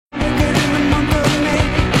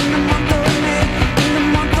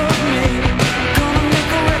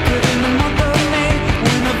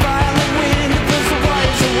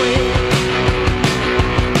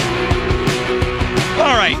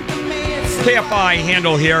KFI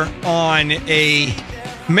Handel here on a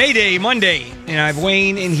May Day Monday, and I have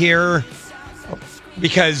Wayne in here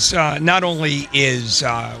because not only is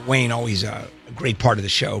Wayne always a great part of the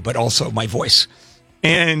show, but also my voice.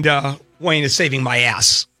 And Wayne is saving my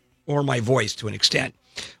ass, or my voice to an extent.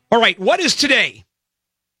 All right, what is today?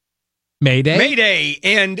 May Day? May Day,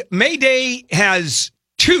 and May Day has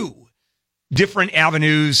two different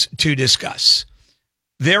avenues to discuss.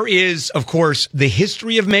 There is, of course, the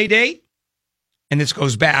history of May Day, and this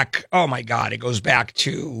goes back, oh my God, it goes back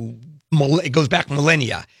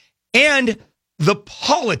millennia, and the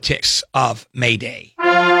politics of May Day.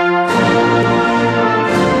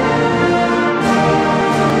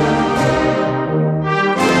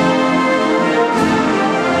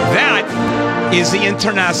 That is the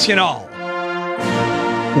International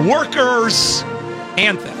Workers'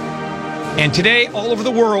 Anthem. And today, all over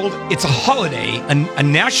the world, it's a holiday, a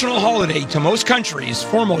national holiday to most countries,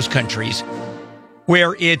 for most countries,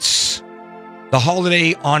 where it's the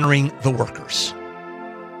holiday honoring the workers.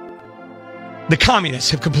 The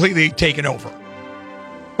communists have completely taken over.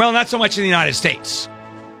 Well, not so much in the United States,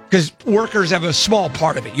 because workers have a small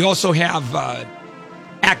part of it. You also have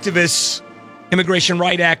activists, immigration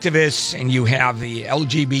rights activists, and you have the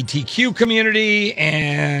LGBTQ community,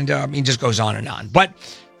 and it just goes on and on. But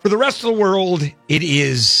for the rest of the world, it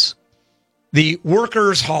is the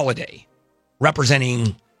workers' holiday,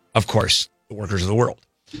 representing, of course, the workers of the world.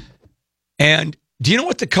 And do you know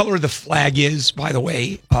what the color of the flag is, by the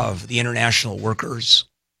way, of the international workers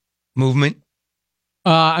movement?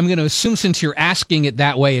 I'm going to assume since you're asking it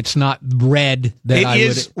that way, it's not red. Red.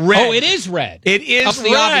 Oh, it is red. It is That's red.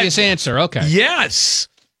 the obvious answer. Okay. Yes,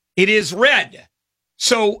 it is red.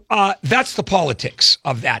 So that's the politics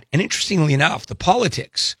of that. And interestingly enough, the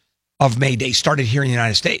politics of May Day started here in the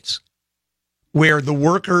United States, where the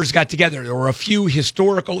workers got together. There were a few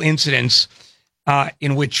historical incidents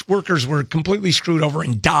in which workers were completely screwed over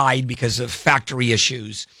and died because of factory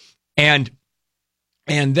issues. And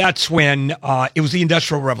that's when it was the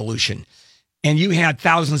Industrial Revolution. And you had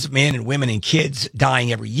thousands of men and women and kids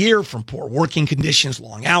dying every year from poor working conditions,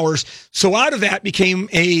 long hours. So out of that became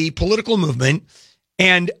a political movement.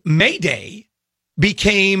 And May Day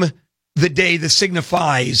became the day that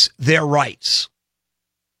signifies their rights.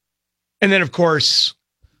 And then, of course,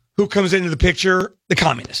 who comes into the picture? The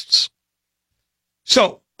communists.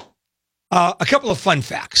 So, a couple of fun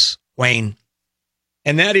facts, Wayne.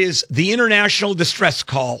 And that is the international distress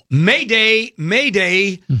call. May Day, May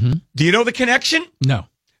Day. Mm-hmm. Do you know the connection? No.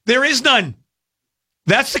 There is none.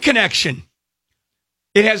 That's the connection.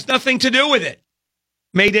 It has nothing to do with it.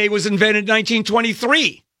 May Day was invented in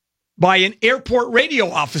 1923 by an airport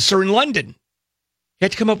radio officer in London. He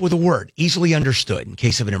had to come up with a word easily understood in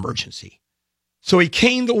case of an emergency. So he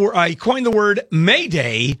coined the word May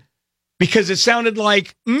Day because it sounded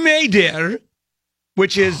like Mayday,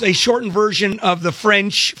 which is a shortened version of the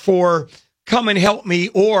French for come and help me,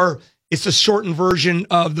 or it's a shortened version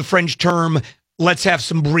of the French term, let's have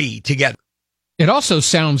some brie together. It also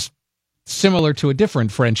sounds similar to a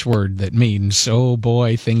different French word that means, oh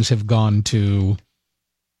boy, things have gone to...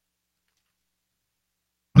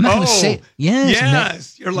 I'm not going to say it.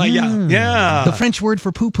 Yes. You're like, yeah. The French word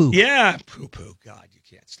for poo-poo. Yeah, poo-poo. God, you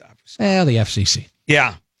can't stop us. Well, the FCC.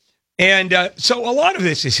 Yeah. And so a lot of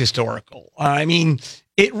this is historical. I mean,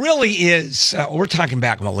 it really is. We're talking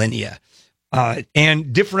back millennia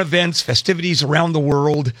and different events, festivities around the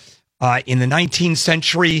world. In the 19th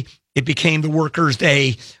century, it became the Workers'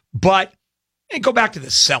 Day. But go back to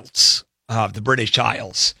the Celts of the British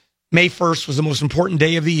Isles. May 1st was the most important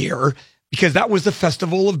day of the year because that was the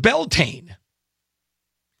festival of Beltane.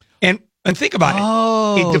 And think about it.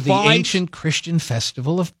 Oh, the ancient Christian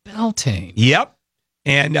festival of Beltane. Yep.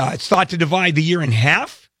 And it's thought to divide the year in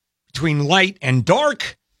half between light and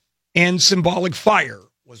dark, and symbolic fire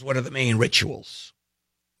was one of the main rituals.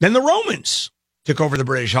 Then the Romans took over the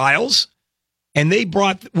British Isles, and they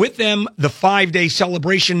brought with them the 5-day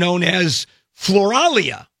celebration known as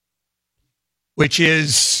Floralia, which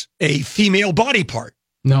is a female body part.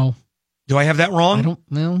 No. Do I have that wrong? I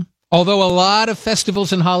don't know. Although a lot of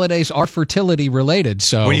festivals and holidays are fertility related.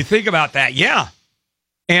 So when you think about that, yeah.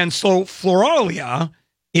 And so Floralia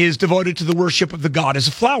is devoted to the worship of the goddess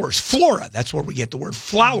of flowers. Flora, that's where we get the word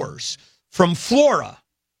flowers, from flora.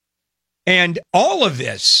 And all of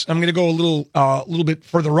this, I'm going to go a little bit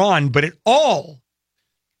further on, but it all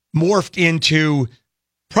morphed into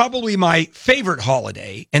probably my favorite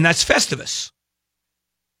holiday, and that's Festivus.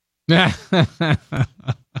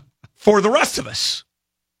 For the rest of us.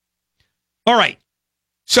 All right.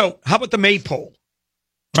 So how about the maypole?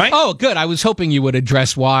 right? Oh, good. I was hoping you would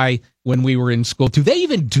address why when we were in school. Do they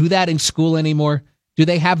even do that in school anymore? Do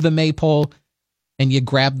they have the maypole and you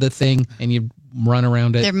grab the thing and you run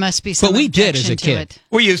around it? There must be some But we did as a objection to kid. it.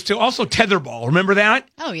 We used to. Also, tetherball. Remember that?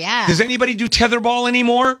 Oh, yeah. Does anybody do tetherball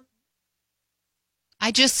anymore?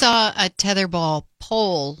 I just saw a tetherball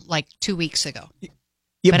pole like 2 weeks ago.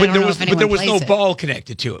 Yeah, But I don't know if there anyone was no plays it. ball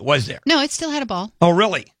connected to it, was there? No, it still had a ball. Oh,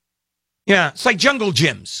 really? Yeah, it's like jungle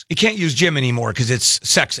gyms. You can't use gym anymore because it's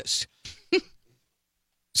sexist.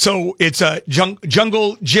 So it's a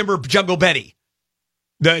jungle gym or jungle Betty,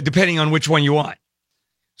 depending on which one you want.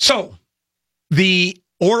 So the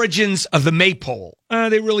origins of the maypole,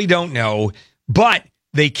 they really don't know, but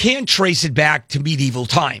they can trace it back to medieval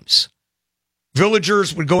times.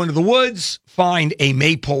 Villagers would go into the woods, find a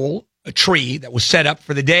maypole, a tree that was set up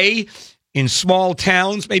for the day. In small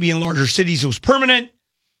towns, maybe in larger cities, it was permanent,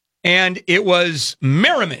 and it was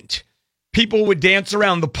merriment. People would dance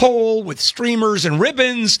around the pole with streamers and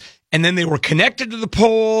ribbons, and then they were connected to the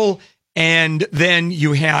pole, and then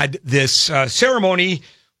you had this ceremony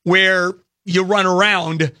where you run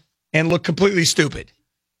around and look completely stupid,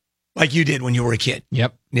 like you did when you were a kid.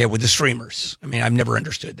 Yep. Yeah, with the streamers. I mean, I've never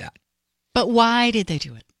understood that. But why did they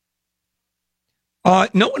do it?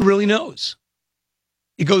 No one really knows.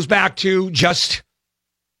 It goes back to just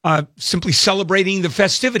simply celebrating the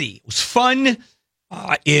festivity. It was fun.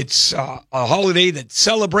 It's a holiday that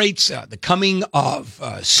celebrates the coming of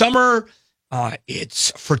summer.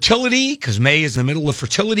 It's fertility, because May is the middle of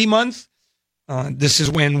fertility month. This is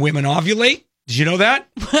when women ovulate. Did you know that?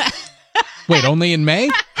 Wait, only in May?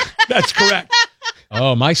 That's correct.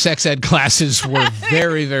 Oh, my sex ed classes were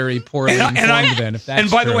very, very poorly informed then, if that's And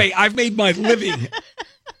by the true. way, I've made my living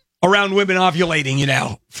around women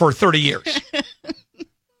ovulating, for 30 years.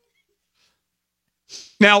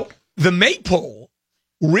 Now, the maypole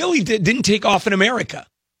really didn't take off in America,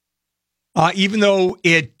 even though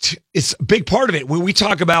it's a big part of it. When we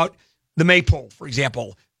talk about the maypole, for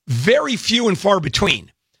example, very few and far between.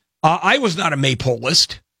 I was not a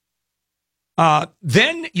maypoleist.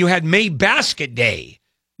 Then you had May Basket Day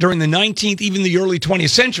during the 19th, even the early 20th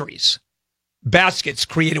centuries. Baskets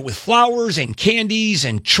created with flowers and candies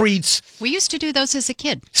and treats. We used to do those as a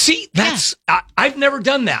kid. See, I've never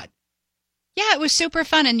done that. Yeah, it was super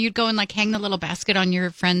fun. And you'd go and like hang the little basket on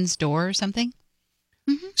your friend's door or something.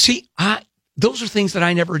 Mm-hmm. See, those are things that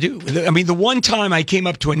I never do. I mean, the one time I came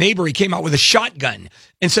up to a neighbor, he came out with a shotgun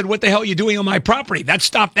and said, "What the hell are you doing on my property?" That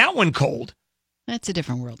stopped that one cold. That's a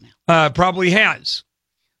different world now. Probably has.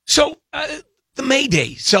 So the May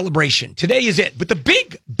Day celebration, today is it. But the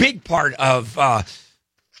big part of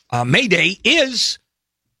May Day is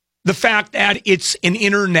the fact that it's an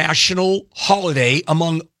international holiday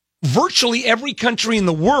among virtually every country in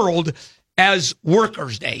the world as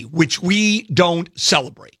Workers' Day, which we don't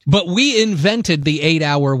celebrate. But we invented the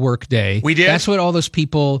 8-hour workday. We did? That's what all those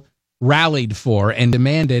people rallied for and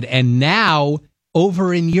demanded. And now,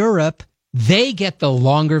 over in Europe, they get the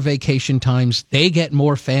longer vacation times. They get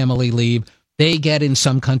more family leave. They get, in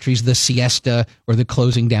some countries, the siesta or the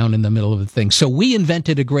closing down in the middle of the thing. So we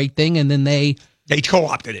invented a great thing, and then they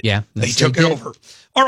co-opted it. Yeah, They took it over. All right.